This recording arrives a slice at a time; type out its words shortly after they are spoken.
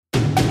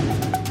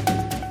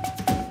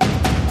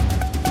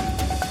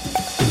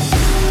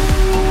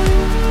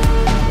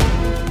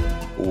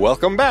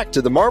Welcome back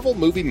to the Marvel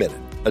Movie Minute,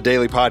 a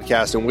daily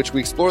podcast in which we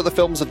explore the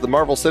films of the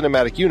Marvel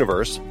Cinematic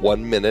Universe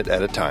 1 minute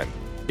at a time.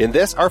 In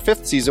this, our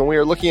 5th season, we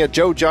are looking at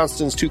Joe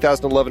Johnston's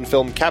 2011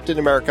 film Captain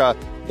America: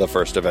 The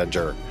First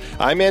Avenger.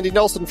 I'm Andy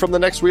Nelson from the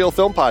Next Reel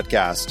Film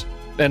Podcast.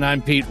 And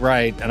I'm Pete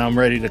Wright, and I'm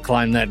ready to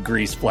climb that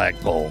grease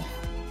flagpole.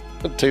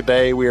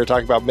 Today, we are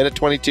talking about Minute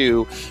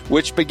 22,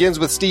 which begins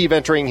with Steve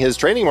entering his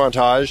training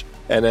montage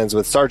and ends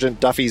with Sergeant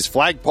Duffy's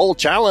flagpole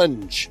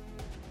challenge.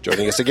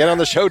 Joining us again on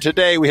the show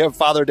today, we have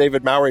Father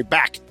David Mowry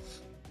back.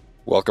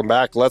 Welcome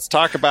back. Let's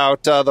talk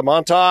about the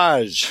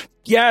montage.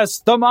 Yes,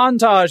 the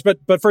montage.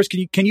 But first,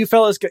 can you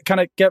fellas kind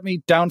of get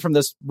me down from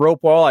this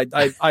rope wall? I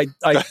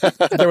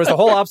there was the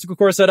whole obstacle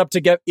course set up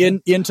to get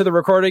into the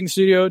recording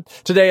studio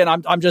today, and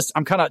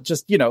I'm kind of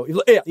just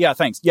yeah,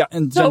 thanks, yeah,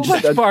 and so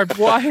much barbed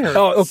wire.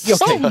 Oh, okay.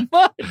 So much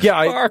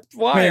barbed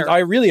wire. I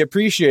really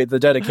appreciate the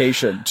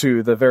dedication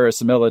to the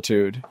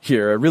verisimilitude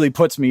here. It really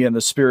puts me in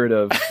the spirit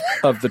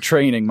of the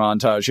training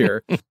montage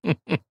here.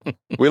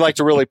 We like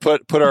to really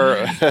put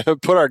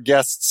our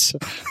guests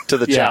to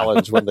the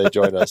challenge when they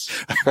join us.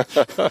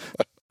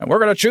 And we're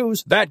going to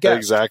choose that guest.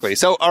 Exactly.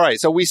 So, all right.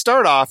 So we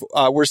start off,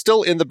 we're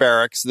still in the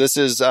barracks. This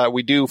is,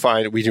 we do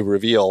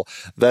reveal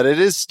that it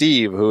is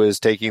Steve who is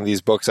taking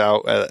these books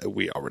out.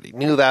 We already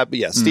knew that, but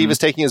yeah, Steve is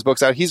taking his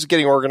books out. He's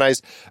getting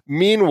organized.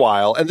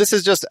 Meanwhile, and this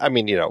is just,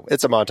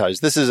 it's a montage.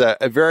 This is a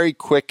very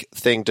quick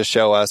thing to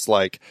show us,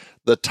 like,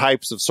 the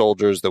types of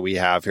soldiers that we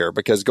have here,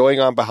 because going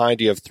on behind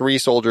you have 3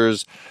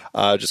 soldiers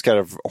just kind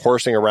of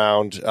horsing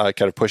around,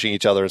 kind of pushing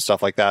each other and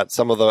stuff like that.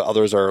 Some of the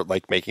others are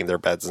like making their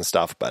beds and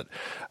stuff, but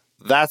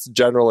that's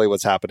generally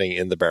what's happening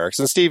in the barracks.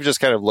 And Steve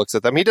just kind of looks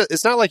at them.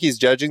 It's not like he's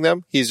judging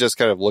them. He's just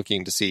kind of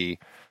looking to see,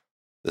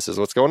 this is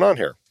what's going on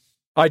here.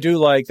 I do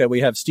like that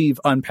we have Steve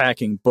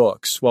unpacking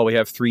books while we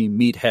have 3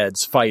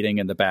 meatheads fighting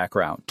in the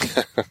background.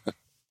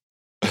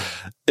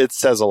 It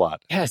says a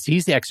lot. Yes,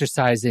 he's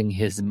exercising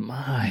his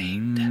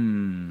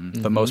mind.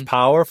 The most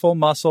powerful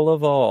muscle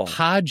of all.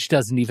 Hodge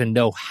doesn't even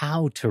know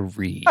how to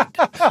read.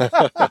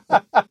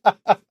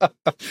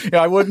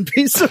 I wouldn't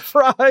be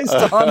surprised,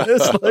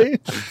 honestly.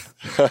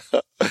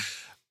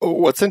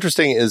 What's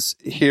interesting is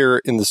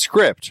here in the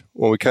script,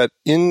 when we cut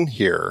in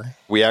here,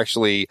 we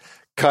actually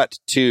cut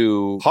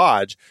to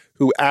Hodge,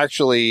 who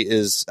actually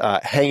is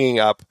hanging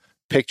up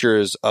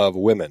pictures of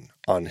women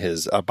on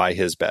his by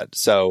his bed.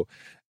 So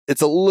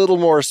it's a little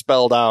more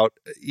spelled out,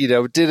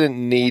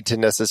 didn't need to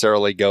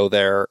necessarily go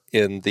there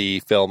in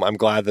the film. I'm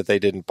glad that they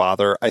didn't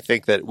bother. I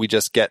think that we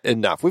just get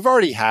enough. We've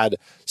already had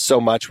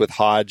so much with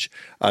Hodge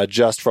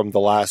just from the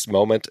last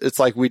moment. It's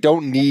like we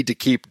don't need to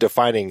keep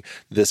defining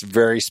this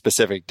very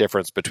specific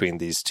difference between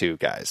these two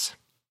guys.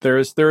 There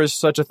is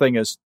such a thing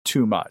as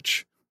too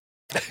much.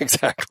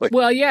 Exactly.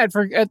 Well, yeah,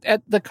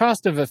 at the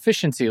cost of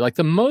efficiency, like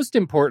the most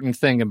important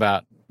thing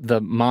about the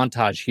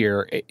montage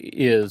here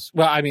is,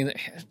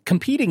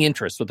 competing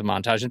interests with the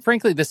montage. And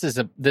frankly, this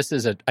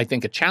is I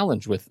think a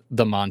challenge with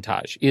the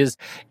montage is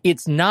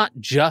it's not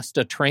just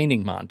a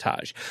training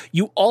montage.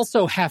 You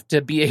also have to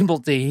be able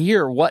to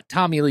hear what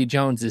Tommy Lee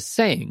Jones is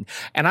saying.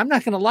 And I'm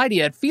not going to lie to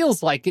you. It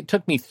feels like it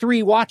took me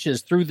 3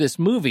 watches through this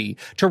movie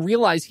to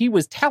realize he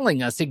was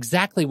telling us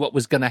exactly what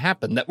was going to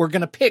happen, that we're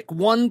going to pick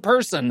one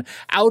person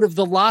out of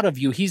the lot of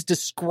you. He's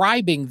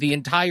describing the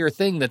entire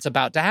thing that's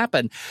about to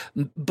happen.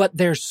 But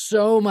there's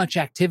so much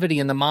activity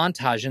in the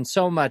montage and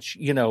so much,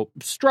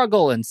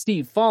 struggle and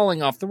Steve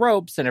falling off the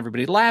ropes and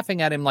everybody laughing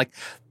at him. Like,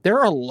 there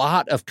are a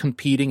lot of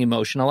competing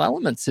emotional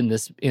elements in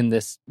this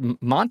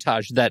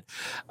montage that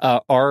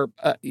are,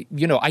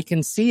 I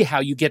can see how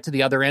you get to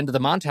the other end of the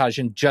montage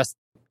and just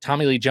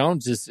Tommy Lee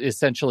Jones is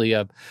essentially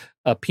a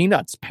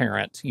Peanuts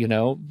parent,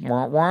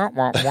 Wah, wah,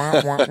 wah,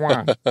 wah, wah,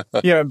 wah.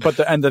 Yeah, but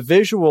the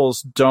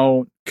visuals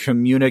don't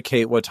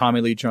communicate what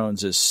Tommy Lee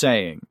Jones is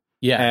saying.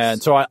 Yes.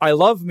 And so I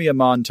love me a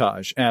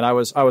montage, and I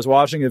was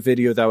watching a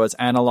video that was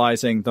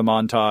analyzing the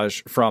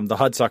montage from the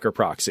Hudsucker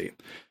Proxy,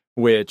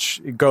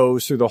 which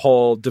goes through the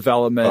whole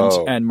development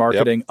and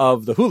marketing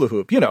of the hula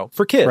hoop,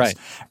 for kids. Right.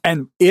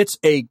 And it's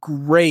a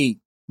great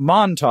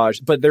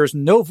montage, but there's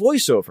no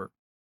voiceover.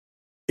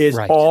 It's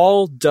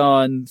all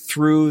done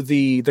through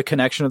the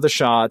connection of the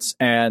shots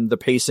and the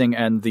pacing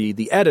and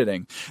the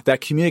editing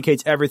that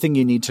communicates everything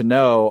you need to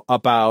know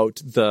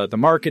about the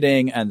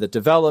marketing and the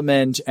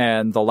development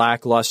and the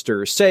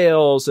lackluster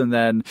sales and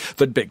then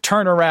the big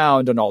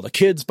turnaround and all the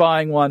kids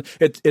buying one.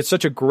 It's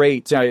such a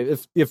great,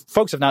 if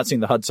folks have not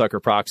seen the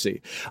Hudsucker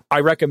Proxy,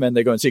 I recommend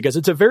they go and see it because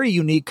it's a very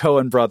unique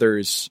Coen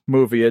Brothers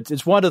movie.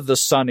 It's one of the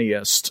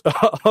sunniest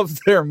of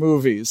their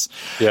movies.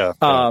 Yeah.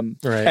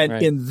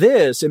 In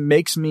this, it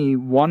makes me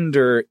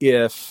wonder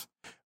if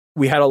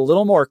we had a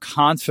little more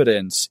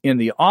confidence in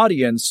the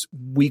audience,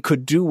 we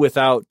could do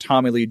without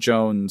Tommy Lee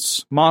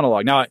Jones'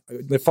 monologue. Now,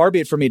 far be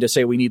it for me to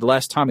say we need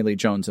less Tommy Lee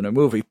Jones in a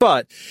movie,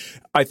 but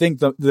I think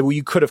that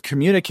we could have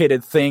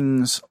communicated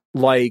things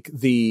like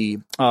the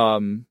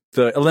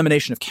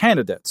elimination of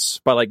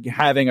candidates by like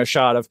having a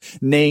shot of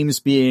names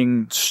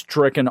being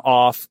stricken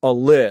off a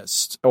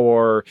list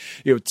or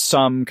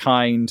some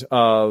kind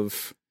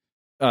of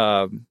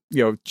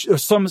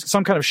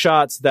some kind of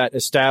shots that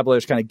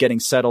establish kind of getting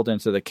settled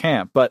into the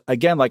camp. But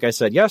again, like I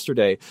said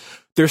yesterday,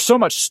 there's so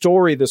much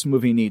story this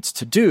movie needs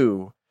to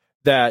do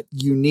that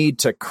you need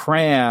to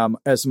cram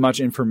as much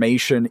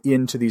information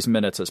into these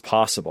minutes as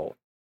possible.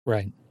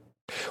 Right.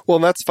 Well,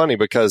 and that's funny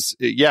because,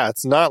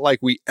 it's not like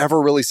we ever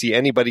really see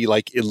anybody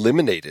like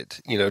eliminated,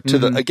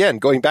 again,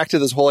 going back to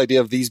this whole idea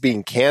of these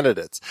being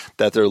candidates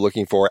that they're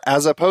looking for,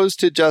 as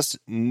opposed to just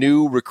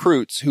new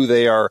recruits who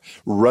they are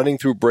running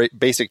through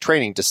basic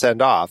training to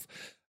send off.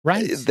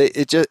 Right.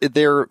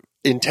 They're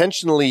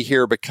intentionally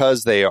here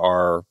because they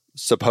are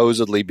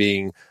supposedly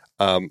being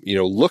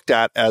looked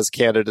at as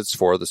candidates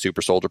for the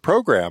super soldier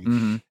program.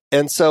 Mm-hmm.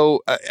 And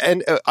so,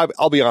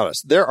 I'll be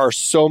honest, there are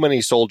so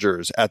many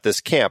soldiers at this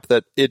camp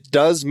that it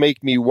does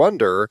make me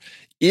wonder,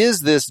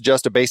 is this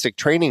just a basic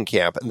training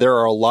camp? There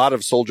are a lot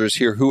of soldiers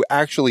here who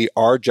actually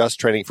are just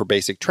training for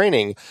basic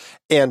training.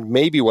 And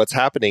maybe what's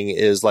happening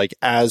is, like,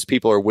 as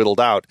people are whittled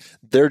out,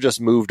 they're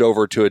just moved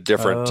over to a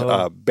different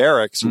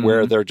barracks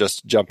where they're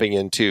just jumping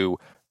into,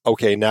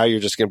 okay, now you're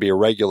just going to be a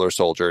regular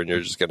soldier and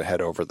you're just going to head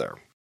over there.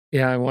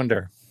 Yeah, I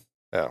wonder.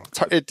 Yeah,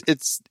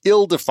 it's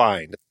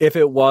ill-defined. If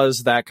it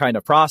was that kind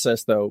of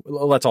process, though,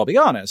 let's all be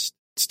honest,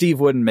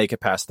 Steve wouldn't make it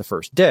past the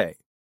first day.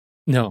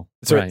 No.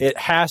 So right. it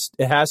has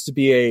to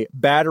be a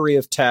battery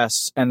of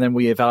tests, and then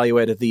we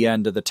evaluate at the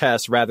end of the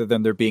test rather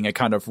than there being a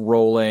kind of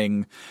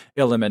rolling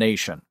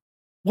elimination.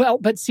 Well,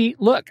 but see,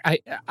 look,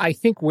 I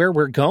think where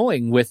we're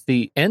going with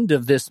the end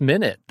of this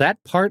minute,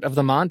 that part of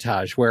the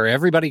montage where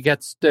everybody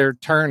gets their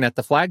turn at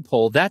the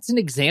flagpole, that's an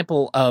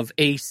example of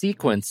a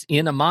sequence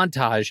in a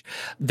montage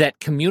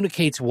that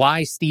communicates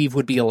why Steve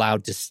would be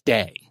allowed to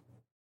stay.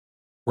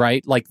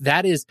 Right? Like,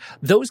 that is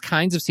those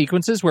kinds of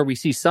sequences where we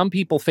see some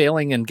people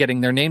failing and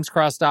getting their names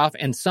crossed off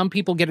and some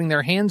people getting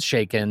their hands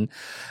shaken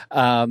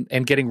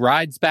and getting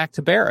rides back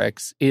to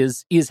barracks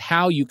is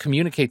how you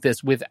communicate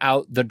this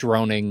without the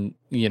droning,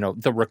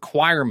 the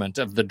requirement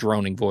of the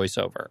droning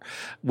voiceover,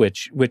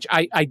 which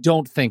I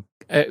don't think,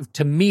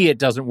 to me, it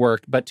doesn't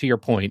work. But to your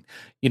point,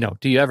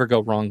 do you ever go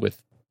wrong with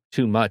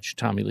too much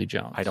Tommy Lee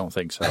Jones? I don't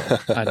think so.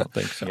 I don't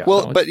think so. Yeah.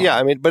 Well, but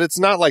fine. But it's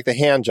not like the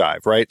hand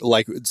jive, right?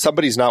 Like,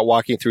 somebody's not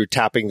walking through,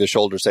 tapping the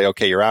shoulder, say,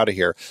 okay, you're out of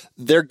here.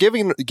 They're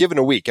given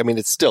a week. I mean,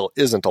 it still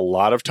isn't a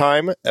lot of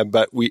time,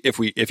 but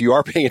if you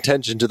are paying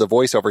attention to the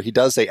voiceover, he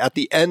does say at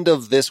the end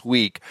of this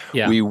week,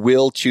 we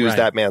will choose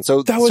that man.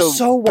 So that was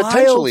so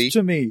wild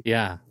to me.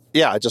 Yeah.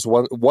 Yeah, just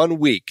one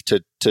week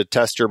to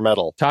test your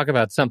mettle. Talk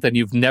about something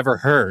you've never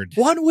heard.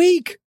 1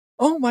 week.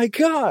 Oh my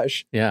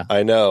gosh. Yeah.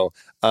 I know.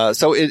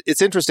 So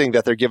it's interesting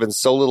that they're given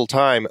so little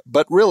time,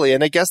 but really,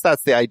 and I guess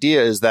that's the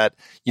idea, is that,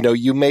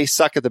 you may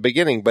suck at the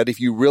beginning, but if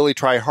you really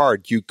try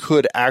hard, you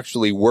could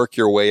actually work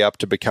your way up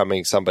to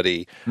becoming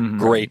somebody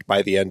great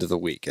by the end of the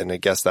week. And I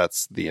guess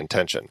that's the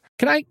intention.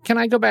 Can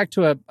I go back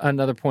to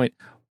another point?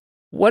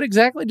 What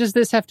exactly does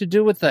this have to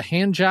do with the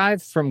hand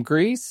jive from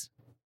Grease?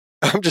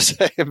 I'm just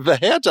saying, the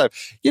hand jive,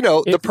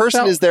 the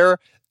person is there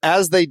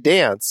as they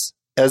dance.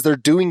 As they're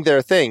doing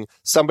their thing,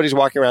 somebody's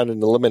walking around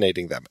and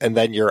eliminating them, and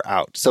then you're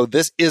out. So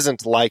this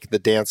isn't like the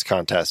dance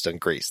contest in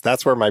Greece.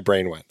 That's where my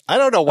brain went. I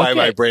don't know why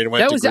my brain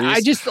went to Greece.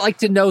 I just like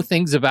to know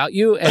things about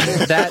you, and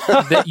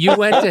that you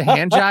went to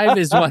hand jive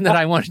is one that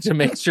I wanted to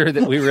make sure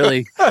that we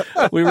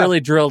really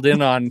drilled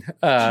in on.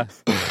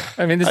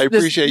 I mean,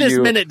 this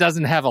minute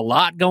doesn't have a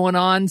lot going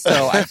on,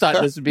 so I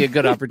thought this would be a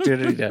good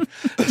opportunity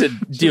to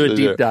do a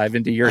deep dive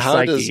into your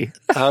psyche.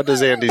 How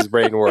does Andy's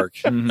brain work?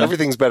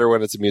 Everything's better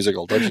when it's a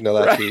musical. Don't you know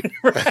that, Pete?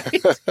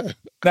 Right.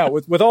 Now,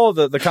 with all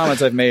the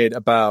comments I've made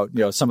about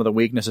some of the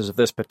weaknesses of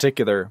this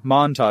particular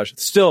montage,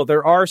 still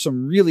there are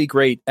some really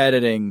great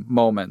editing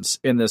moments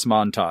in this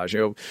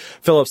montage.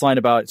 Philip's line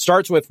about it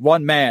starts with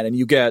one man, and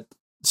you get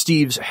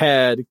Steve's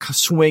head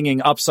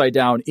swinging upside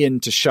down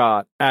into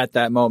shot at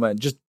that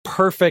moment, just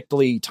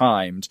perfectly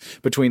timed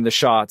between the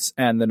shots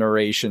and the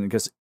narration,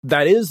 because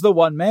that is the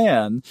one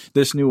man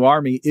this new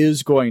army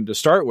is going to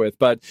start with,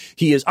 but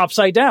he is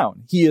upside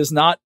down. He is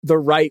not the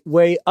right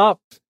way up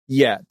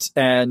yet,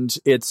 and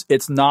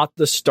it's not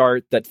the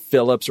start that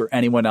Phillips or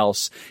anyone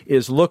else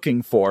is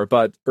looking for,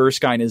 but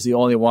Erskine is the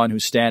only one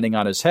who's standing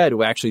on his head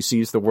who actually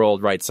sees the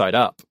world right side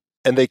up.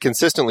 And they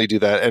consistently do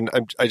that. And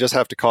I just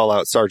have to call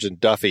out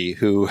Sergeant Duffy,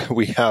 who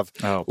we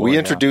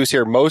introduce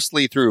here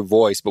mostly through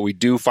voice, but we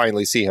do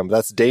finally see him.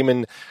 That's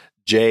Damon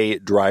J.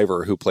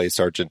 Driver, who plays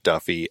Sergeant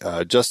Duffy.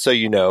 Just so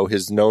you know,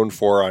 he's known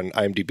for on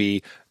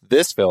IMDb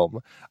this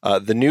film,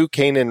 The New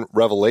Canaan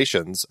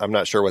Revelations. I'm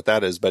not sure what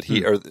that is, but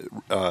he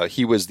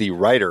was the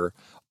writer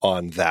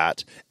on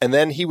that. And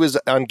then he was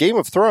on Game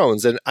of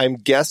Thrones, and I'm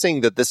guessing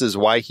that this is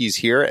why he's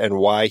here and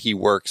why he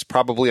works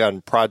probably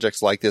on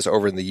projects like this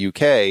over in the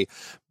UK,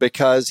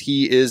 because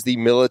he is the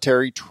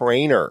military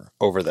trainer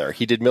over there.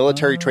 He did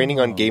military training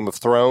on Game of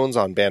Thrones,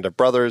 on Band of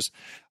Brothers,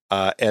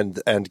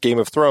 and Game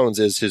of Thrones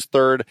is his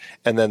third,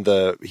 and then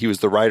he was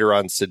the writer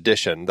on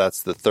Sedition.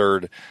 That's the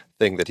third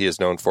thing that he is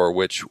known for,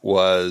 which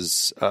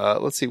was,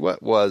 let's see,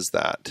 what was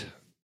that?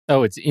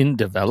 Oh, it's In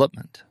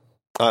Development.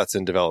 It's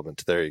in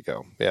development. There you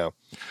go. Yeah.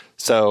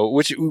 So,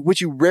 which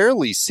you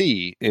rarely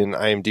see in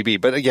IMDb.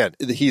 But again,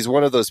 he's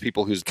one of those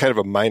people who's kind of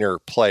a minor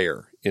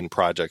player in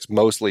projects,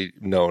 mostly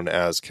known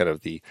as kind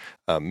of the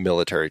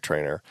military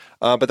trainer.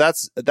 But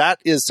that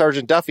is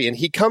Sergeant Duffy, and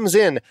he comes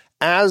in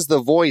as the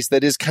voice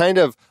that is kind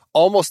of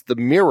almost the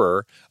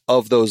mirror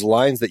of those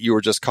lines that you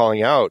were just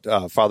calling out,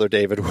 Father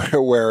David,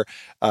 where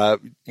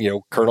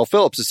Colonel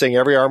Phillips is saying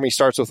every army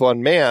starts with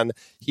one man.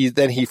 He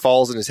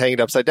falls and is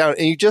hanging upside down,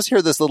 and you just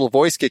hear this little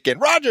voice kick in,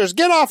 Rogers,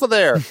 get off of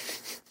there.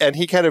 And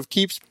he kind of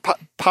keeps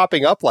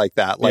popping up like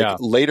that.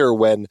 Later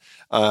when,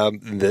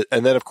 and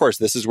then of course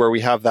this is where we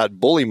have that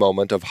bully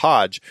moment of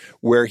Hodge,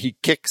 where he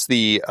kicks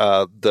the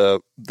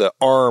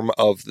arm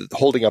of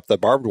holding up the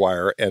barbed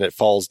wire, and it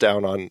falls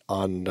down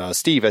on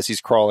Steve as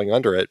he's crawling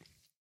under it.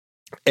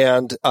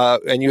 And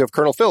you have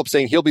Colonel Phillips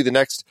saying he'll be the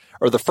next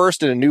or the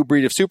first in a new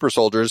breed of super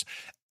soldiers.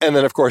 And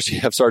then of course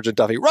you have Sergeant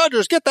Duffy,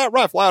 Rogers, get that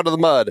rifle out of the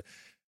mud.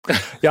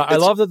 Yeah, I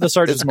love that the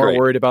sergeant's more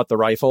worried about the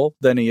rifle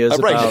than he is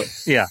about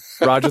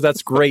Roger.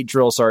 That's great,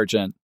 drill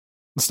sergeant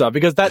stuff,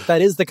 because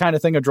that is the kind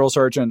of thing a drill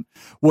sergeant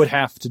would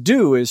have to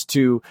do, is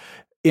to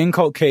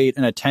inculcate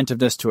an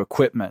attentiveness to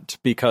equipment,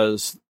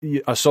 because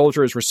a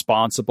soldier is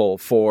responsible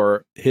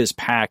for his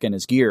pack and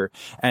his gear.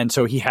 And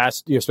so he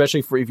has to,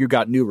 especially if you've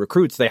got new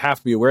recruits, they have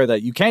to be aware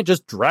that you can't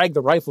just drag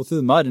the rifle through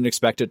the mud and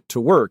expect it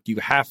to work. You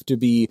have to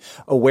be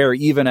aware,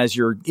 even as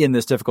you're in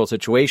this difficult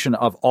situation,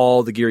 of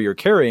all the gear you're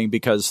carrying,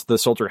 because the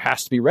soldier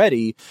has to be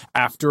ready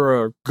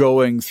after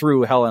going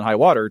through hell and high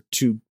water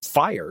to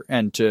fire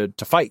and to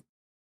fight.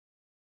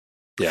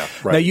 Yeah,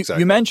 right. Now,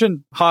 you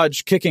mentioned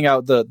Hodge kicking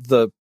out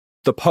the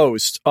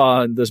post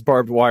on this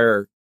barbed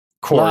wire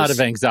course. A lot of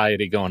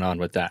anxiety going on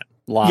with that.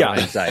 A lot of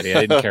anxiety.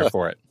 I didn't care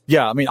for it.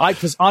 Yeah, I mean,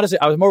 because honestly,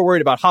 I was more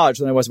worried about Hodge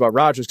than I was about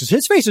Rogers, because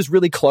his face is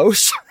really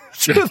close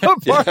to the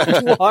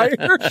barbed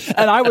wire.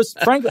 And I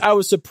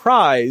was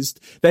surprised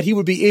that he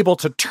would be able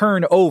to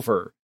turn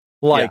over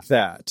like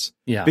that.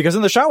 Yeah. Because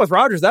in the shot with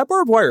Rogers, that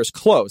barbed wire is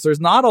close.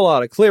 There's not a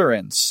lot of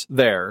clearance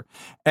there.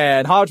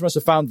 And Hodge must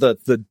have found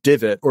the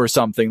divot or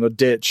something, the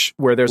ditch,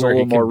 where there's a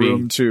little more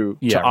room to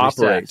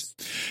operate.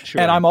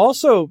 Sure. And I'm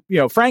also,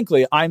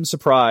 frankly, I'm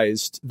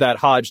surprised that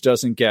Hodge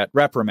doesn't get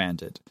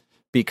reprimanded,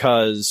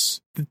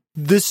 because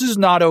this is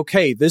not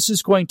okay. This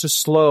is going to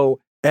slow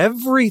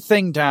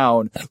everything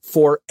down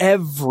for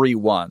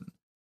everyone.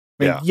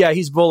 I mean,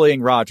 he's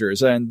bullying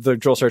Rogers, and the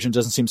drill sergeant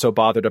doesn't seem so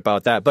bothered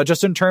about that. But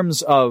just in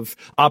terms of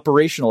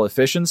operational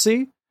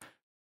efficiency,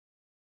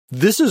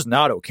 this is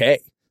not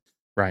okay.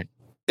 Right.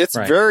 It's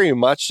very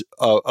much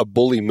a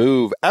bully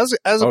move, as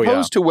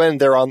opposed to when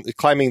they're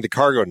climbing the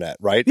cargo net,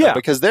 right? Yeah.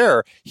 Because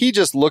he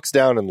just looks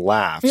down and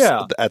laughs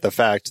at the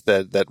fact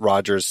that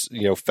Rogers,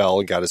 fell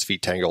and got his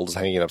feet tangled,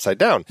 hanging upside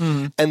down.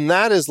 Mm-hmm. And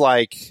that is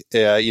like,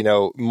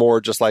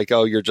 more just like,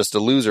 oh, you're just a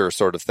loser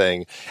sort of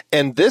thing.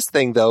 And this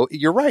thing, though,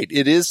 you're right.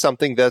 It is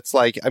something that's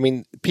like, I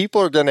mean,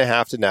 people are going to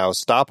have to now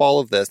stop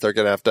all of this. They're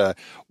going to have to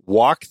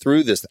walk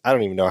through this. I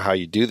don't even know how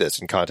you do this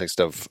in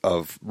context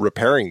of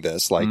repairing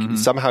this. Like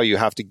somehow you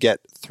have to get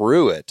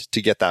through it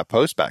to get that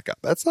post back up.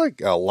 That's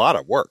like a lot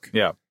of work.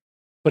 Yeah.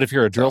 But if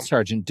you're a drill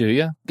sergeant, do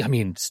you? I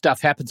mean,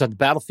 stuff happens on the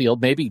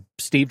battlefield. Maybe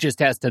Steve just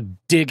has to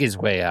dig his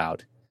way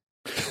out.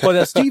 Well,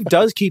 that Steve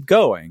does keep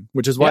going,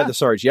 which is why the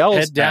Sarge yells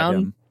head down. At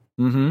him.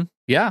 Mm-hmm.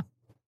 Yeah.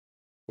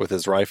 With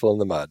his rifle in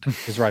the mud.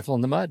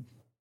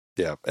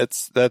 Yeah.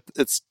 It's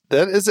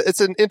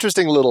an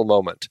interesting little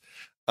moment.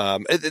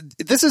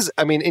 This is,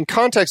 I mean, in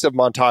context of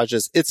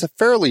montages, it's a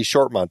fairly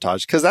short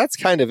montage, because that's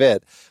kind of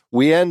it.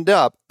 We end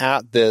up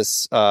at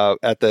this,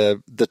 at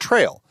the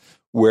trail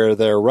where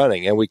they're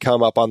running, and we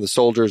come up on the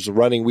soldiers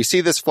running. We see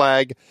this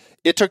flag.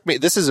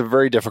 This is a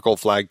very difficult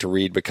flag to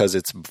read, because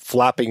it's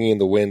flapping in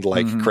the wind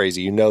like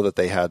crazy. You know that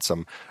they had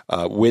some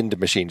wind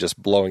machine just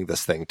blowing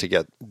this thing to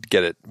get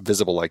it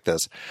visible like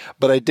this.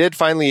 But I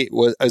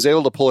was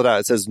able to pull it out.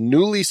 It says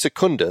Nulli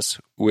Secundus,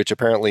 which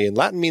apparently in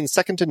Latin means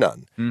second to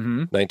none.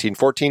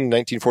 1914,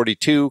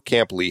 1942,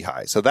 Camp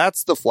Lehigh. So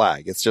that's the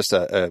flag. It's just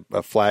a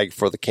flag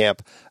for the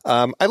camp.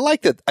 I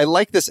like that. I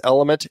like this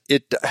element.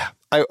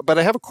 But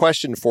I have a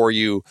question for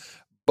you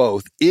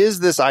both.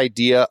 Is this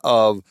idea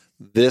of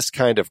this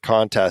kind of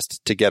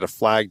contest to get a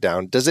flag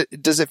down, does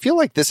it feel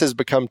like this has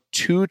become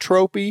too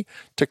tropey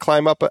to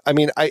climb up? I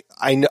mean,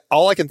 I know,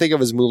 all I can think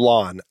of is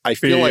Mulan. I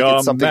feel like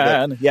it's something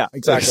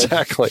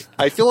exactly.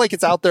 I feel like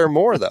it's out there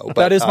more though.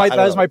 But, that is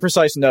my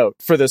precise note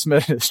for this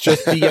minute. It's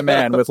just be a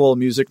man with little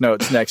music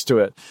notes next to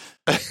it.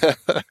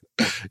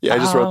 Yeah, I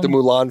just wrote the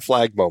Mulan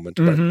flag moment.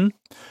 But.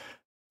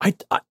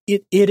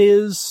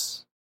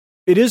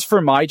 It is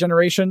for my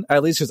generation,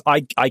 at least, because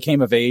I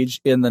came of age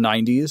in the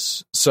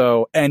 90s.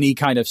 So any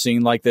kind of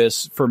scene like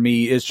this for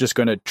me is just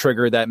going to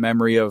trigger that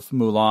memory of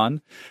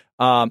Mulan.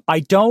 I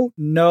don't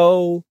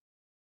know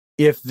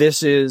if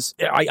this is,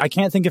 I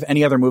can't think of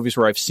any other movies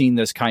where I've seen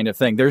this kind of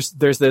thing. There's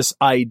this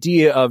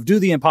idea of do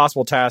the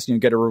impossible task and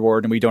get a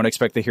reward, and we don't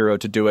expect the hero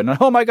to do it. And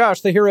oh my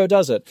gosh, the hero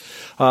does it.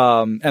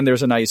 And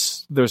there's a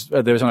nice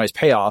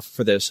payoff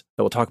for this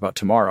that we'll talk about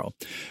tomorrow.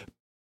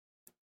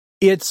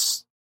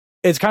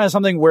 It's kind of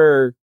something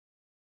where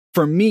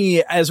for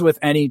me, as with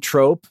any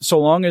trope, so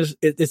long as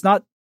it's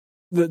not,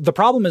 the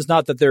problem is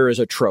not that there is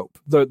a trope.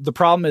 The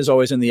problem is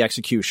always in the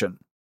execution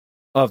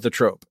of the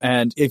trope.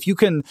 And if you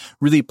can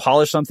really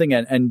polish something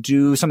and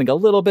do something a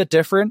little bit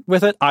different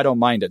with it, I don't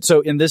mind it.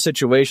 So in this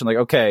situation, like,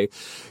 okay,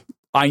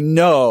 I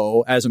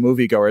know as a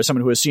moviegoer, as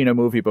someone who has seen a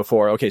movie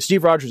before, okay,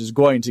 Steve Rogers is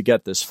going to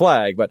get this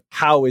flag, but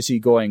how is he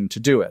going to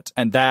do it?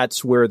 And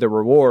that's where the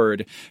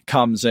reward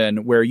comes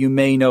in, where you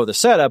may know the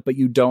setup, but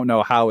you don't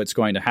know how it's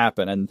going to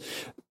happen. And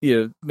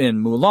in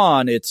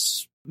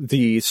Mulan,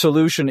 the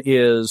solution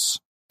is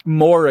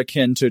more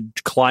akin to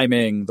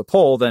climbing the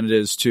pole than it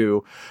is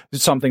to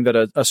something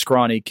that a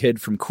scrawny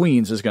kid from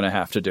Queens is going to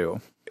have to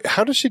do.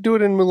 How does she do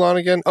it in Mulan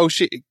again? Oh,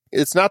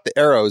 it's not the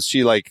arrows.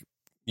 She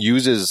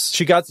uses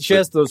she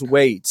has those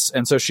weights,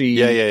 and so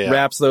she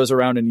wraps those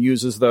around and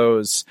uses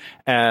those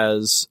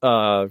as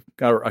a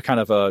kind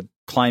of a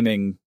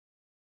climbing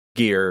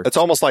gear. It's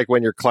almost like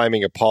when you're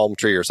climbing a palm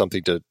tree or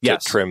something to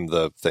trim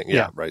the thing.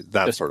 Yeah, right.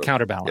 That just sort of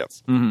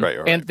counterbalance. Yep. Mm-hmm. Right.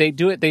 And they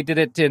did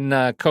it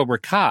in Cobra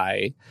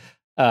Kai.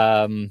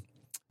 Any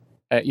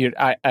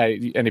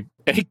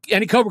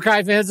Cobra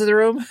Kai fans in the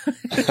room?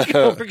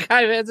 Cobra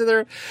Kai fans in the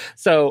room.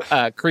 So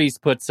Kreese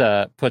puts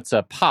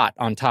a pot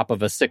on top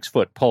of a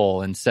 6-foot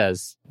pole and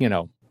says,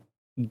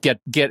 kick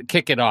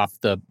it off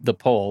the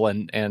pole,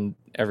 and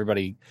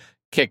everybody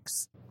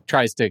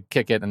tries to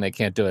kick it and they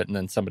can't do it, and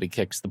then somebody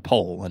kicks the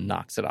pole and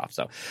knocks it off.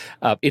 So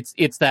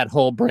it's that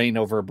whole brain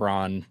over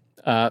brawn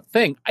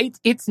thing.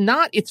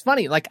 It's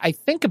funny. Like, I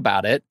think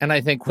about it and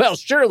I think, well,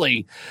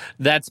 surely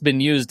that's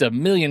been used a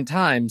million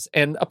times.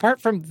 And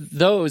apart from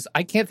those,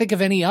 I can't think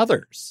of any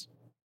others.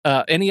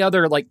 Any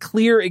other like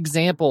clear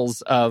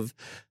examples of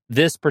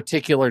this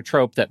particular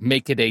trope that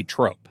make it a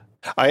trope.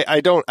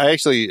 I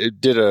actually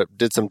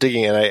did some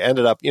digging, and I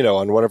ended up,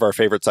 on one of our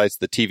favorite sites,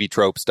 the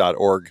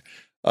tvtropes.org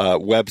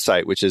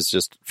website, which is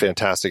just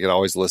fantastic. It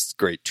always lists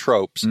great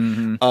tropes.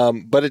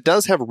 Mm-hmm. But it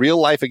does have real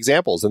life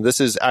examples. And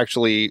this is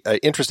actually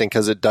interesting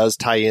because it does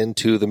tie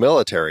into the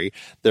military.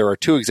 There are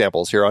 2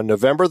 examples here. On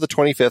November the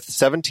 25th,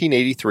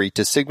 1783,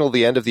 to signal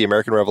the end of the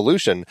American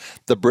Revolution,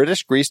 the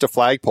British greased a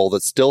flagpole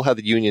that still had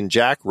the Union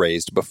Jack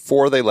raised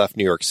before they left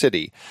New York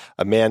City.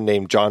 A man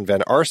named John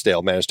Van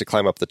Arsdale managed to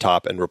climb up the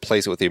top and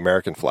replace it with the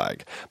American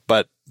flag.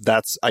 But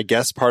that's, I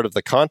guess, part of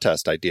the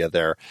contest idea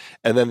there.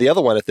 And then the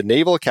other one, at the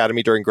Naval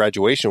Academy during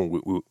graduation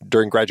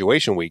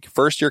week,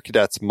 first-year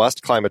cadets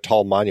must climb a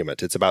tall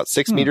monument. It's about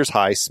 6 meters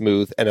high,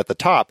 smooth, and at the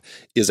top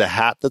is a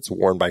hat that's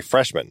worn by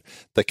freshmen.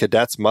 The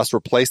cadets must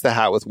replace the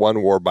hat with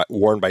one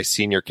worn by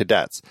senior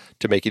cadets.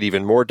 To make it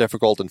even more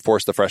difficult and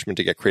force the freshmen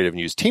to get creative and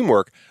use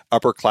teamwork,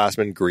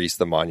 upperclassmen grease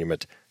the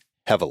monument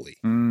heavily.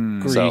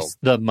 Grease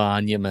the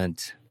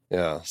monument.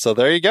 Yeah, so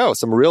there you go.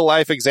 Some real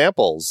life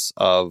examples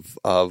of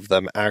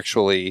them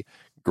actually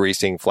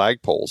greasing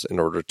flagpoles in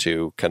order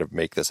to kind of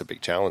make this a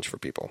big challenge for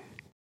people.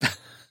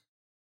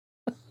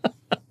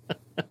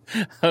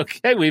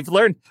 Okay, we've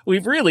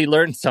really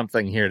learned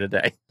something here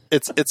today.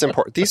 It's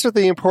important. These are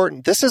the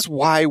important. This is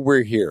why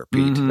we're here,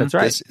 Pete. Mm-hmm. That's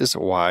right. This is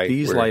why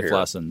these we're life here.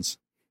 lessons.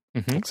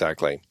 Mm-hmm.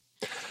 Exactly.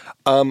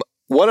 One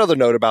other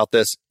note about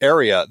this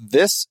area: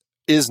 this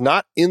is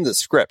not in the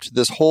script.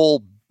 This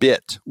whole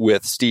bit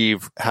with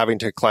Steve having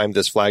to climb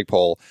this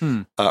flagpole,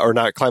 or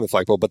not climb the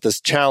flagpole, but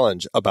this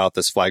challenge about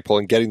this flagpole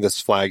and getting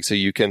this flag so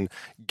you can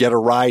get a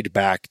ride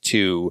back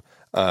to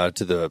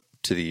the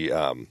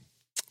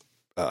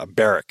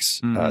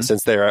barracks,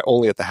 since they're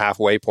only at the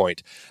halfway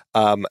point.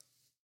 I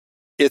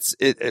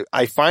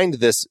find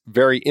this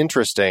very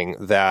interesting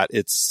that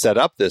it's set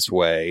up this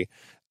way.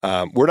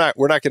 We're not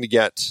going to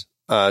get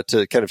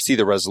to kind of see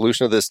the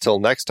resolution of this till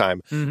next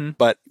time,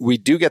 but we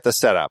do get the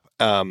setup,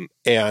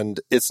 and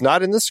it's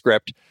not in the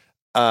script.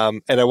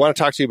 And I want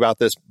to talk to you about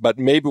this, but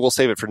maybe we'll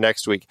save it for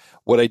next week.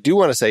 What I do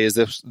want to say is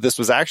this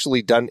was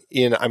actually done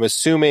I'm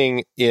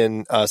assuming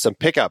in some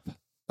pickup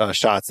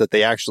shots that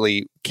they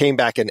actually came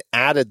back and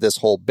added this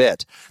whole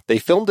bit. They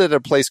filmed it at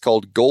a place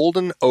called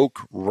Golden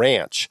Oak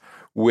Ranch,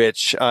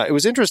 which it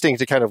was interesting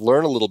to kind of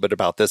learn a little bit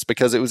about this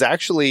because it was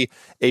actually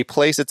a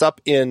place. It's up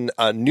in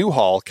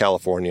Newhall,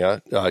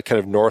 California, kind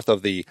of north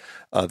of the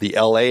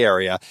LA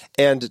area.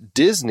 And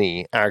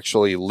Disney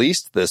actually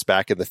leased this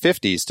back in the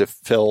 50s to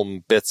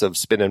film bits of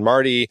Spin and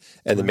Marty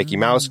and the Mickey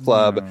Mouse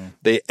Club.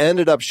 They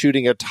ended up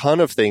shooting a ton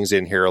of things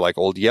in here, like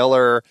Old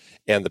Yeller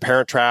and The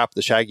Parent Trap,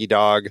 The Shaggy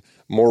Dog.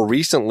 More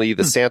recently,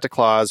 The Santa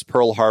Claus,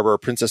 Pearl Harbor,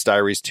 Princess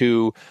Diaries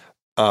 2,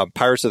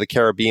 Pirates of the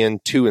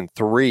Caribbean 2 and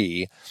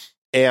 3.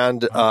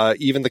 And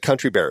even the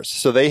Country Bears.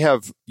 So they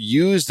have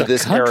used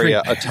this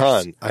area a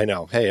ton. I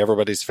know. Hey,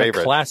 everybody's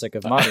favorite. A classic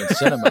of modern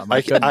cinema.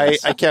 My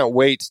goodness. I can't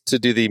wait to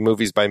do the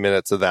movies by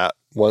minutes of that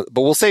one.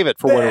 But we'll save it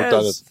for when we're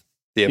done with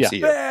the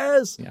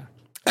MCU.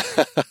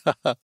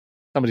 Yeah.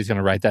 Somebody's going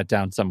to write that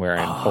down somewhere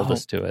and hold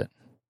us to it.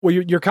 Well,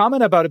 your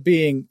comment about it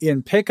being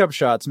in pickup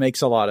shots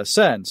makes a lot of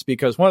sense,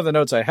 because one of the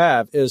notes I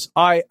have is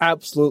I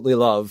absolutely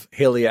love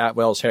Haley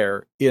Atwell's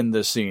hair in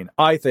this scene.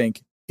 I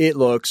think it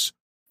looks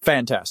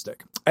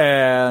fantastic.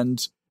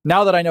 And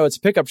now that I know it's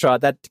a pickup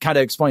shot, that kind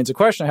of explains a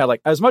question I had.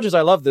 Like, as much as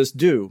I love this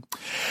do,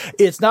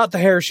 it's not the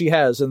hair she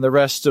has in the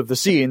rest of the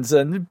scenes.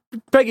 And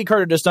Peggy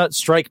Carter does not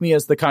strike me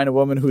as the kind of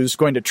woman who's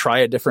going to try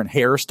a different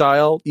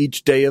hairstyle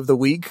each day of the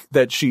week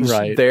that she's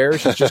there.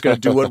 She's just going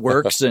to do what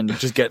works and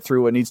just get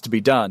through what needs to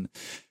be done.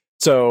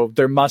 So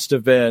there must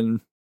have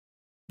been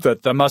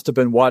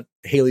what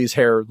Haley's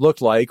hair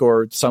looked like,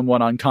 or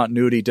someone on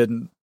continuity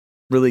didn't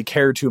really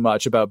care too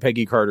much about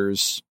Peggy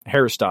Carter's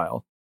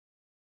hairstyle.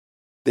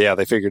 Yeah,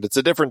 they figured it's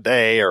a different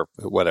day or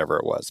whatever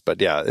it was.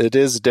 But yeah, it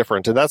is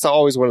different. And that's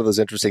always one of those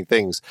interesting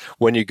things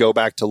when you go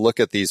back to look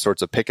at these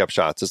sorts of pickup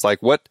shots. It's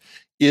like, what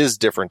is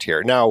different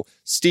here? Now,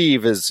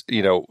 Steve is,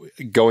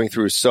 going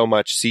through so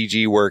much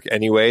CG work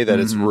anyway that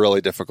it's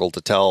really difficult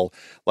to tell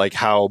like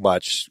how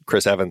much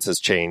Chris Evans has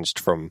changed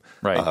from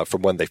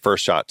when they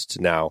first shot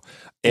to now.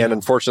 And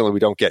unfortunately, we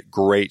don't get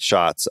great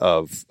shots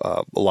of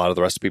a lot of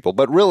the rest of people.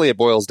 But really, it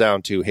boils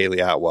down to Haley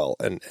Atwell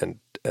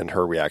and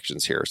her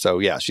reactions here. So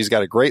yeah, she's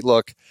got a great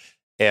look,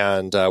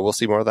 and we'll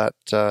see more of that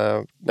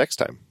next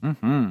time.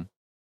 Mm-hmm.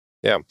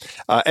 Yeah.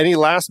 Any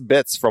last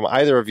bits from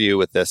either of you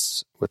with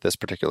this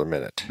particular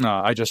minute?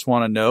 I just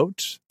want to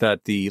note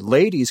that the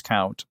ladies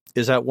count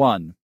is at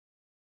 1.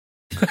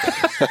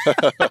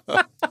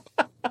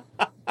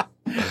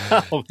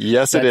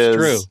 Yes, it is.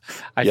 True.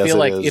 I feel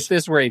like if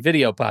this were a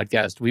video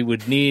podcast, we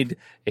would need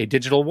a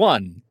digital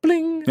 1.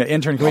 Bling. Yeah,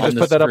 intern, can we just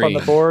put that up on the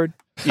board?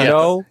 Yes.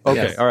 No?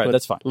 Okay. Yes. All right.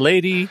 That's fine.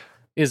 Lady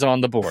is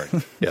on the board.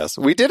 Yes.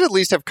 We did at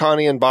least have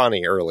Connie and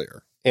Bonnie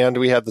earlier, and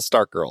we had the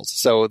Stark girls.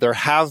 So there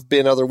have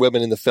been other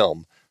women in the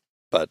film,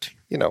 but,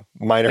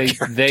 minor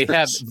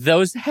characters.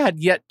 Those had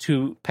yet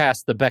to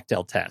pass the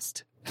Bechdel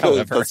test.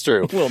 However, that's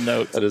true. We'll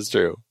note. That is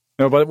true.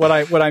 No, but what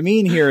I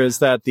mean here is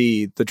that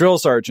the drill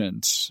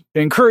sergeant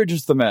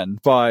encourages the men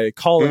by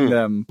calling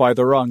them by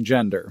the wrong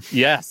gender.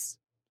 Yes.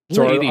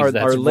 So ladies,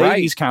 our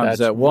ladies count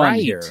is at 1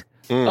 here.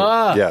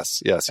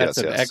 Yes. That's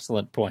an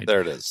excellent point.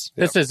 There it is.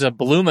 This is a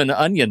bloomin'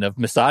 onion of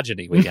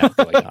misogyny we have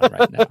going on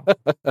right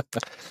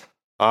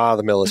now.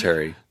 The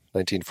military.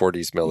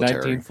 1940s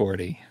military.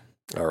 1940.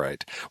 All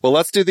right. Well,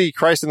 let's do the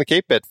Christ in the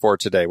Cape bit for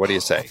today. What do you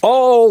say?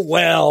 Oh,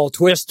 well,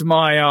 twist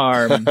my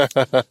arm.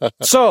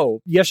 So,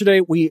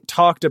 yesterday we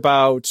talked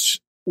about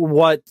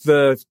what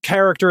the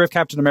character of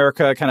Captain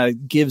America kind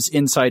of gives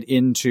insight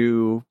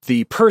into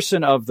the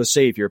person of the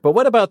savior. But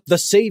what about the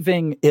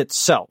saving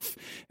itself?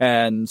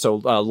 And so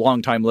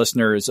longtime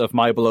listeners of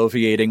My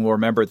Bloviating will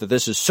remember that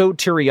this is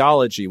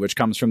soteriology, which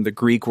comes from the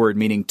Greek word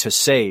meaning to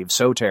save,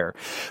 soter.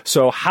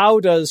 So how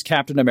does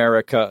Captain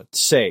America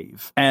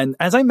save? And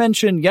as I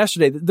mentioned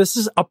yesterday, this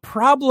is a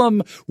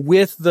problem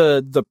with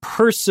the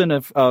person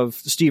of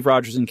Steve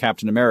Rogers and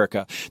Captain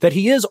America, that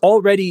he is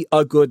already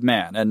a good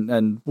man.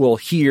 And we'll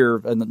hear,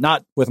 and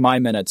not with my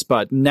minutes,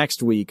 but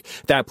next week,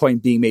 that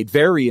point being made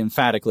very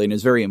emphatically and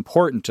is very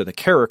important to the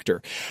character.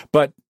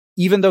 But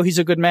even though he's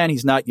a good man,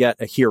 he's not yet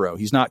a hero.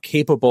 He's not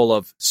capable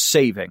of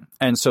saving.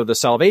 And so the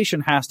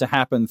salvation has to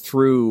happen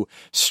through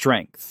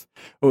strength.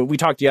 We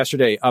talked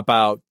yesterday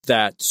about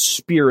that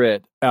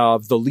spirit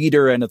of the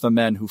leader and of the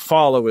men who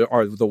follow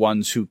are the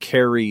ones who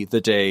carry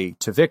the day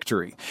to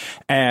victory.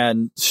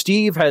 And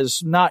Steve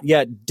has not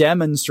yet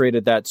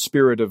demonstrated that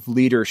spirit of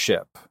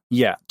leadership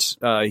yet.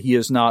 He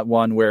is not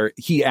one where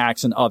he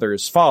acts and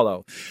others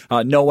follow.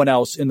 No one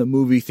else in the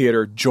movie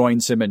theater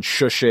joins him in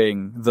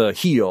shushing the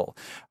heel.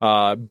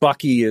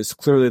 Bucky is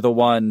clearly the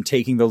one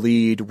taking the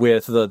lead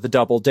with the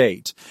double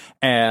date.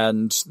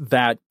 And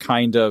that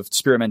kind of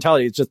spirit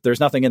mentality, it's just, there's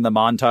nothing in the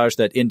montage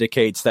that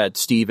indicates that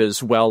Steve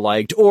is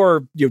well-liked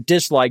or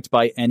disliked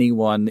by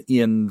anyone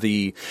in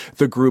the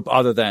group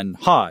other than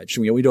Hodge.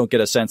 We don't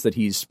get a sense that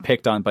he's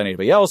picked on by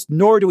anybody else,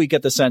 nor do we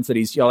get the sense that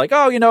he's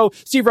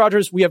Steve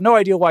Rogers, we have no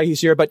idea why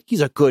he's here, but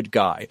he's a good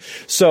guy.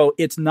 So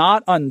it's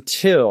not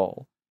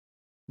until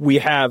we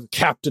have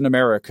Captain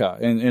America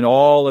in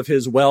all of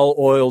his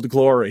well-oiled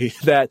glory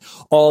that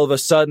all of a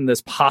sudden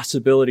this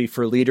possibility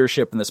for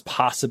leadership and this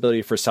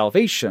possibility for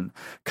salvation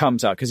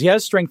comes out, because he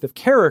has strength of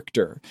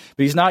character,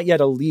 but he's not yet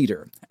a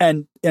leader.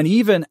 And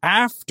even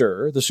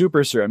after the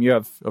super serum, you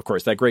have, of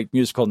course, that great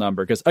musical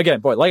number, because again,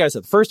 boy, like I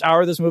said, the first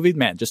hour of this movie,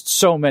 man, just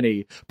so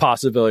many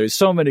possibilities,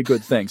 so many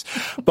good things.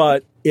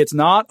 But it's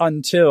not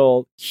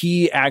until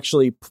he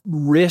actually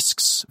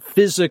risks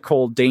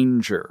physical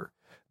danger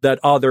that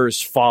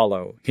others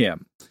follow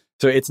him.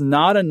 So it's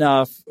not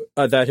enough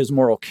that his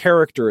moral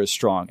character is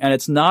strong, and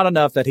it's not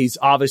enough that he's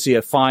obviously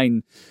a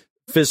fine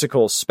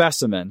physical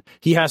specimen.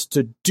 He has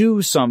to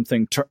do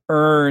something to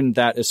earn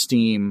that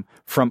esteem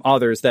from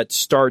others that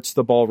starts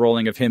the ball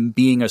rolling of him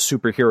being a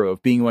superhero,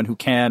 of being one who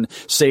can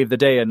save the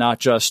day and not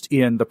just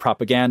in the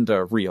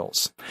propaganda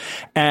reels.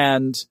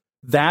 And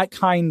that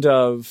kind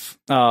of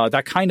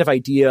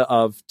idea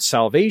of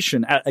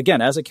salvation,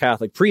 again, as a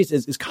Catholic priest,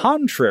 is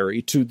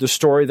contrary to the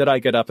story that I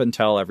get up and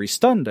tell every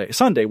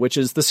Sunday, which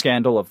is the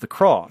scandal of the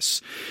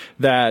cross.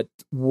 That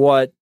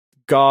what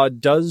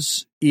God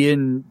does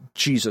in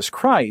Jesus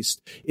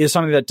Christ is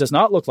something that does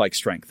not look like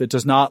strength. It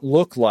does not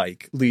look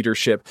like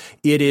leadership.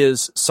 It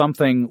is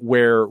something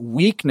where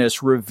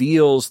weakness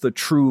reveals the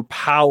true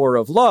power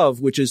of love,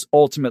 which is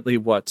ultimately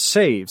what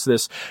saves.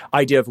 This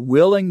idea of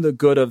willing the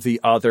good of the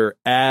other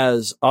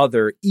as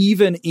other,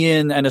 even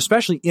in and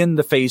especially in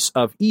the face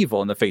of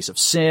evil, in the face of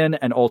sin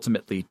and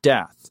ultimately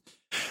death.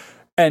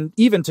 And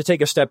even to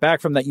take a step back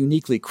from that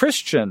uniquely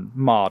Christian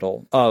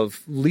model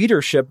of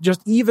leadership,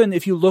 just even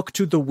if you look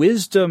to the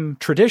wisdom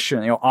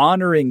tradition,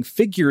 honoring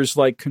figures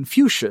like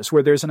Confucius,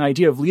 where there's an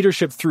idea of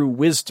leadership through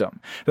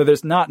wisdom, that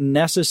it's not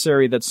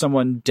necessary that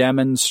someone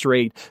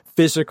demonstrate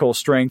physical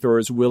strength or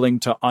is willing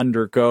to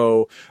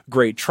undergo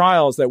great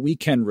trials, that we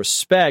can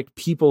respect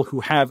people who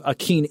have a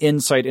keen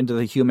insight into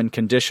the human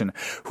condition,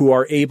 who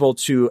are able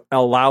to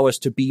allow us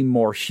to be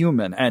more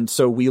human. And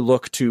so we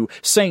look to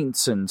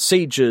saints and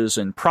sages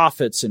and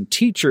prophets and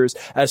teachers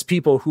as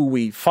people who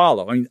we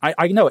follow. I mean,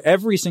 I know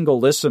every single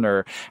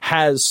listener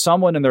has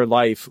someone in their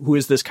life who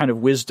is this kind of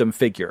wisdom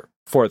figure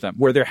for them,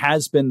 where there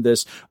has been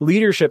this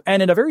leadership,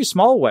 and in a very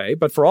small way,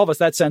 but for all of us,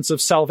 that sense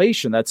of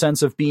salvation, that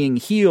sense of being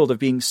healed, of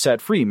being set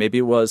free. Maybe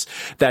it was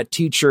that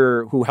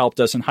teacher who helped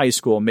us in high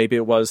school. Maybe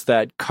it was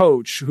that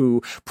coach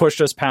who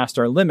pushed us past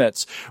our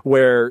limits,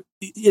 where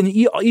in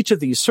each of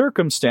these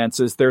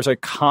circumstances, there's a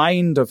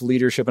kind of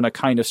leadership and a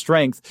kind of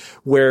strength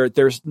where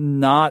there's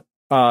not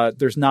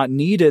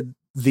needed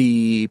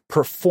the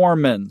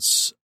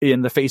performance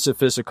in the face of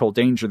physical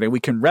danger, that we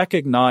can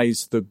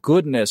recognize the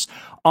goodness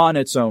on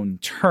its own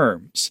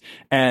terms.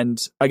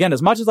 And again,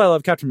 as much as I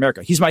love Captain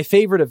America, he's my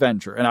favorite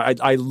Avenger, and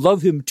I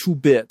love him to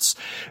bits.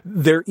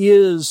 There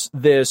is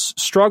this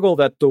struggle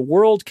that the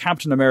world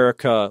Captain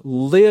America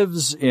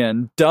lives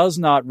in does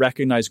not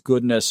recognize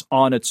goodness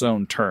on its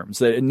own terms,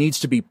 that it needs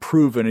to be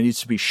proven, it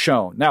needs to be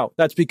shown. Now,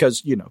 that's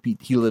because,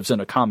 he lives in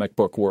a comic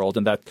book world,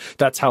 and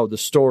that's how the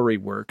story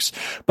works.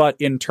 But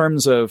in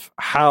terms of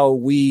how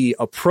we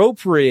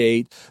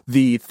appropriate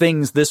the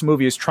things this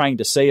movie is trying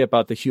to say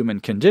about the human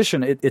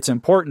condition, it's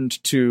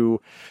important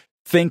to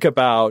think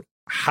about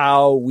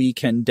how we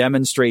can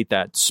demonstrate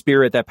that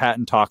spirit that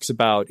Patton talks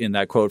about in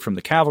that quote from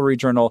the Cavalry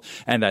Journal,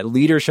 and that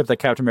leadership that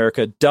Captain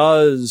America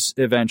does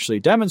eventually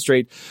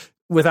demonstrate,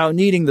 without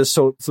needing the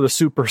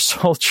super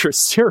soldier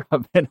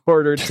serum in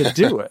order to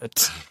do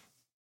it.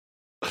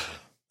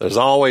 There's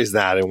always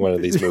that in one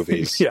of these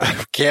movies.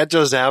 Yeah. Can't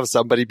just have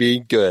somebody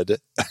being good.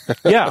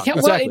 Yeah, well,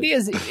 exactly.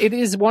 it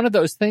is one of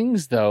those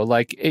things, though.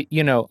 Like,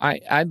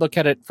 I look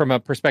at it from a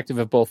perspective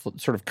of both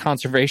sort of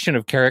conservation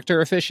of character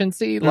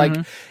efficiency. Like,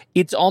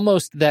 it's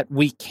almost that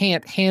we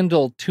can't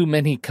handle too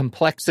many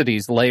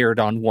complexities layered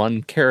on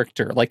one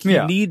character. Like, he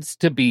needs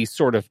to be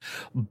sort of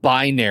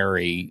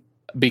binary,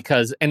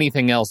 because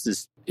anything else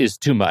is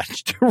too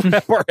much to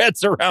wrap our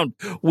heads around.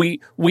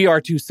 We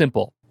are too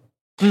simple.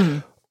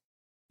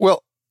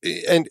 Well,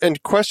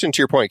 and question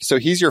to your point. So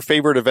he's your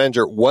favorite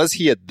Avenger. Was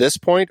he at this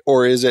point,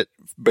 or is it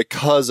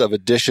because of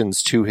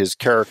additions to his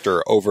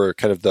character over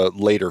kind of the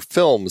later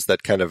films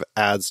that kind of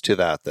adds to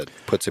that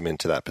puts him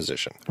into that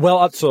position? Well,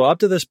 up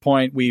to this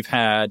point, we've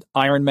had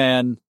Iron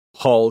Man,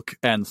 Hulk,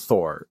 and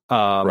Thor.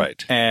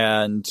 Right.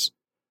 And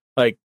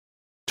like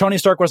Tony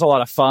Stark was a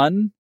lot of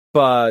fun,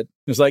 but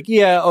it was like,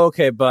 yeah,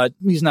 okay, but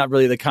he's not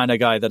really the kind of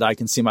guy that I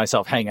can see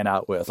myself hanging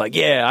out with. Like,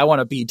 yeah, I want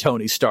to be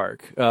Tony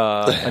Stark.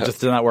 I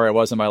just not where I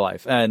was in my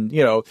life. And,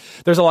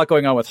 there's a lot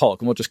going on with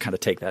Hulk, and we'll just kind of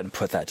take that and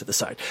put that to the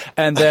side.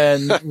 And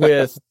then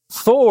with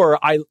Thor,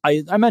 I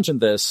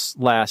mentioned this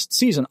last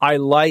season. I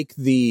like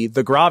the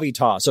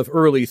gravitas of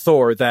early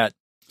Thor that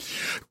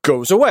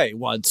goes away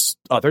once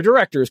other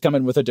directors come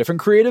in with a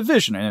different creative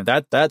vision. And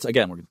that's,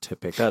 again, we're going to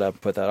pick that up,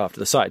 put that off to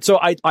the side. So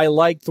I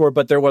like Thor,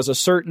 but there was a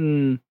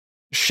certain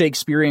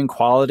Shakespearean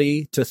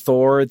quality to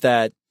Thor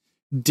that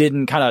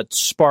didn't kind of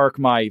spark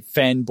my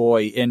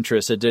fanboy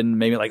interest. It didn't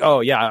make me like, oh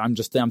yeah, I'm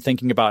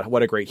thinking about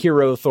what a great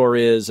hero Thor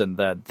is, and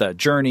the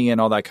journey and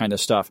all that kind of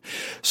stuff.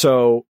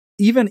 So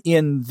even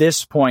in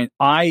this point,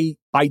 I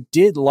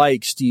did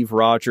like Steve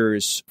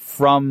Rogers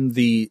from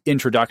the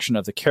introduction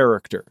of the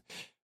character.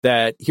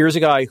 That here's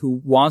a guy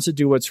who wants to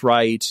do what's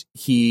right.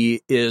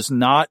 He is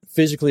not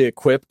physically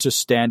equipped to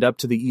stand up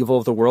to the evil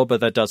of the world,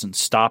 but that doesn't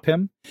stop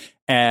him.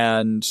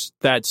 And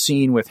that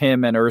scene with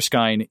him and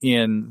Erskine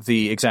in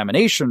the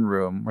examination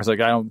room, where it's like,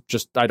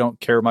 I don't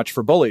care much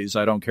for bullies.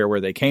 I don't care where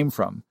they came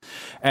from.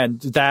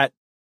 And that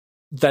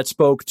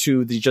spoke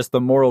to the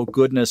moral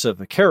goodness of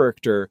the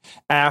character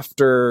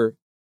after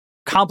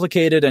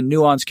complicated and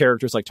nuanced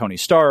characters like Tony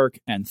Stark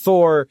and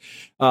Thor.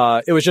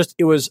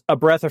 It was a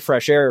breath of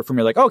fresh air for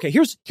me. Like, okay,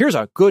 here's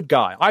a good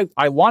guy.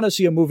 I want to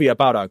see a movie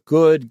about a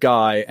good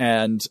guy,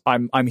 and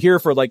I'm here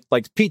for, like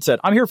Pete said,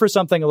 I'm here for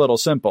something a little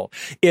simple.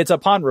 It's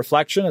upon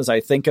reflection, as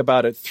I think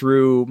about it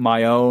through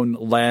my own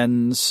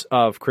lens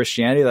of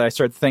Christianity, that I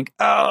start to think,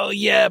 oh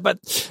yeah,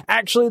 but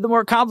actually the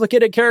more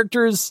complicated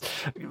characters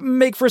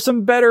make for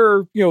some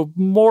better,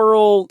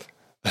 moral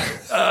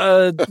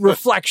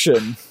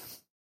reflection.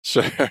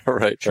 Sure,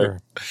 right, sure.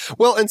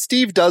 Well, and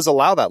Steve does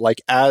allow that,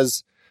 like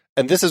as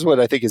And this is what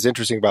I think is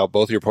interesting about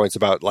both of your points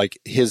about like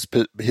his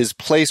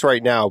place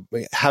right now,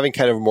 having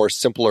kind of a more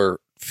simpler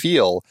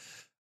feel.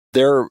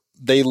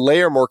 They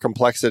layer more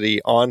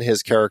complexity on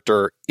his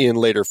character in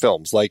later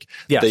films. Like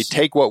they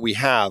take what we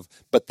have,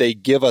 but they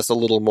give us a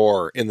little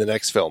more in the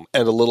next film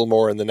and a little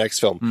more in the next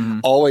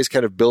film, always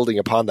kind of building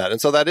upon that. And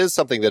so that is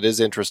something that is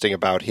interesting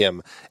about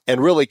him,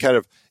 and really kind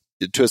of,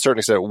 to a certain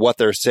extent, what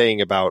they're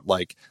saying about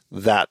like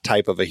that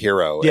type of a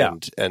hero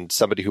and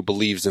somebody who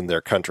believes in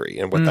their country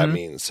and what that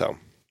means. So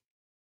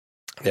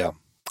yeah.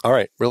 All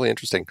right. Really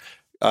interesting.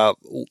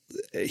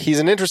 He's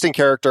an interesting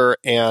character,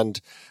 and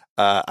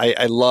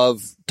I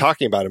love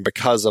talking about him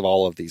because of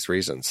all of these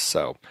reasons.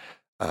 So,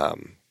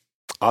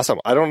 awesome.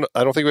 I don't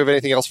think we have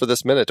anything else for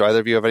this minute. Do either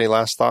of you have any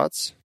last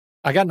thoughts?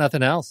 I got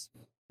nothing else.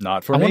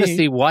 Not for me. I want to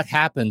see what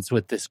happens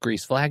with this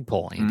grease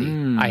flagpole,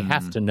 Andy. I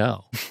have to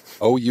know.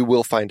 Oh, you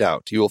will find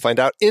out. You will find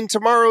out in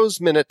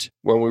tomorrow's Minute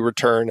when we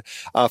return.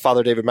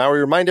 Father David Mowry,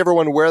 remind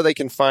everyone where they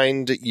can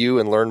find you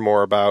and learn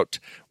more about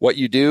what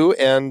you do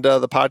and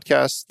the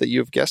podcast that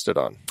you've guested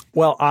on.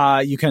 Well,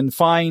 you can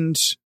find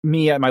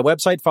me at my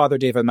website,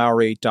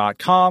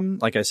 fatherdavidmowry.com.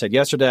 Like I said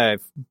yesterday,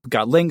 I've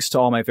got links to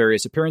all my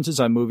various appearances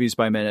on Movies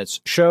by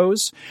Minutes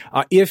shows.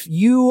 If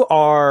you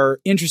are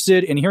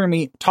interested in hearing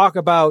me talk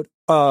about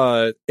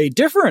a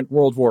different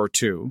World War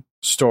II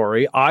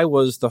story, I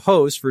was the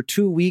host for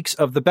 2 weeks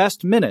of The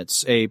Best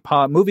Minutes, a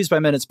Movies by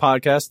Minutes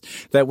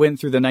podcast that went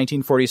through the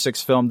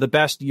 1946 film The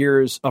Best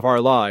Years of Our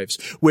Lives,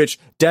 which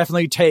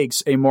definitely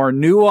takes a more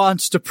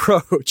nuanced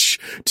approach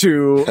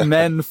to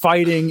men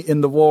fighting in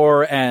the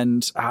war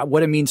and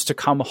what it means to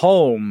come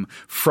home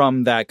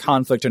from that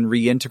conflict and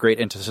reintegrate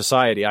into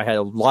society. I had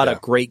a lot of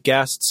great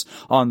guests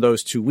on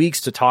those 2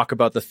 weeks to talk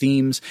about the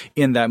themes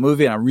in that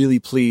movie, and I'm really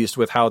pleased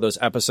with how those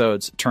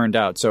episodes turned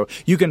out. So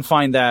you can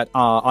find that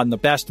on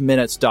thebestminutes.com,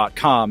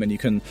 and you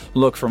can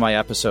look for my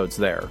episodes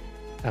there.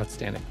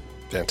 Outstanding.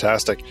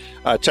 Fantastic.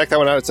 Check that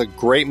one out. It's a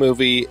great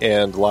movie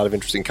and a lot of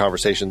interesting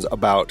conversations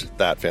about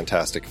that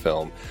fantastic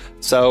film.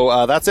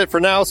 So that's it for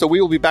now. So we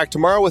will be back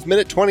tomorrow with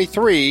Minute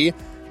 23.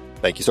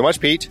 Thank you so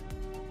much, Pete.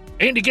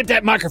 Andy, get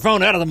that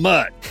microphone out of the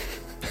mud.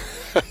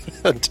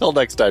 Until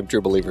next time, true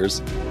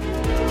believers.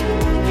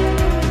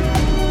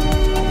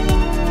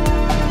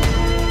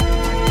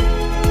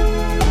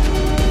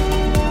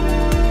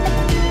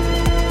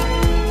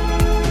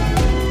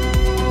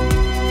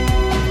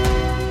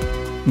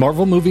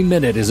 Marvel Movie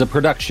Minute is a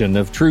production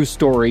of True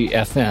Story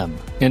FM.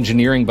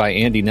 Engineering by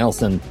Andy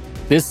Nelson.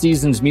 This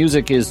season's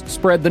music is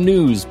Spread the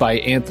News by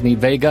Anthony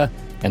Vega,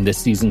 and this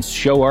season's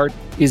show art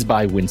is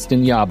by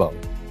Winston Yabo.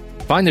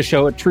 Find the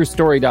show at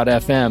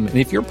truestory.fm, and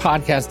if your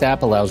podcast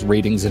app allows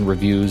ratings and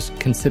reviews,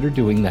 consider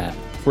doing that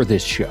for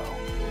this show.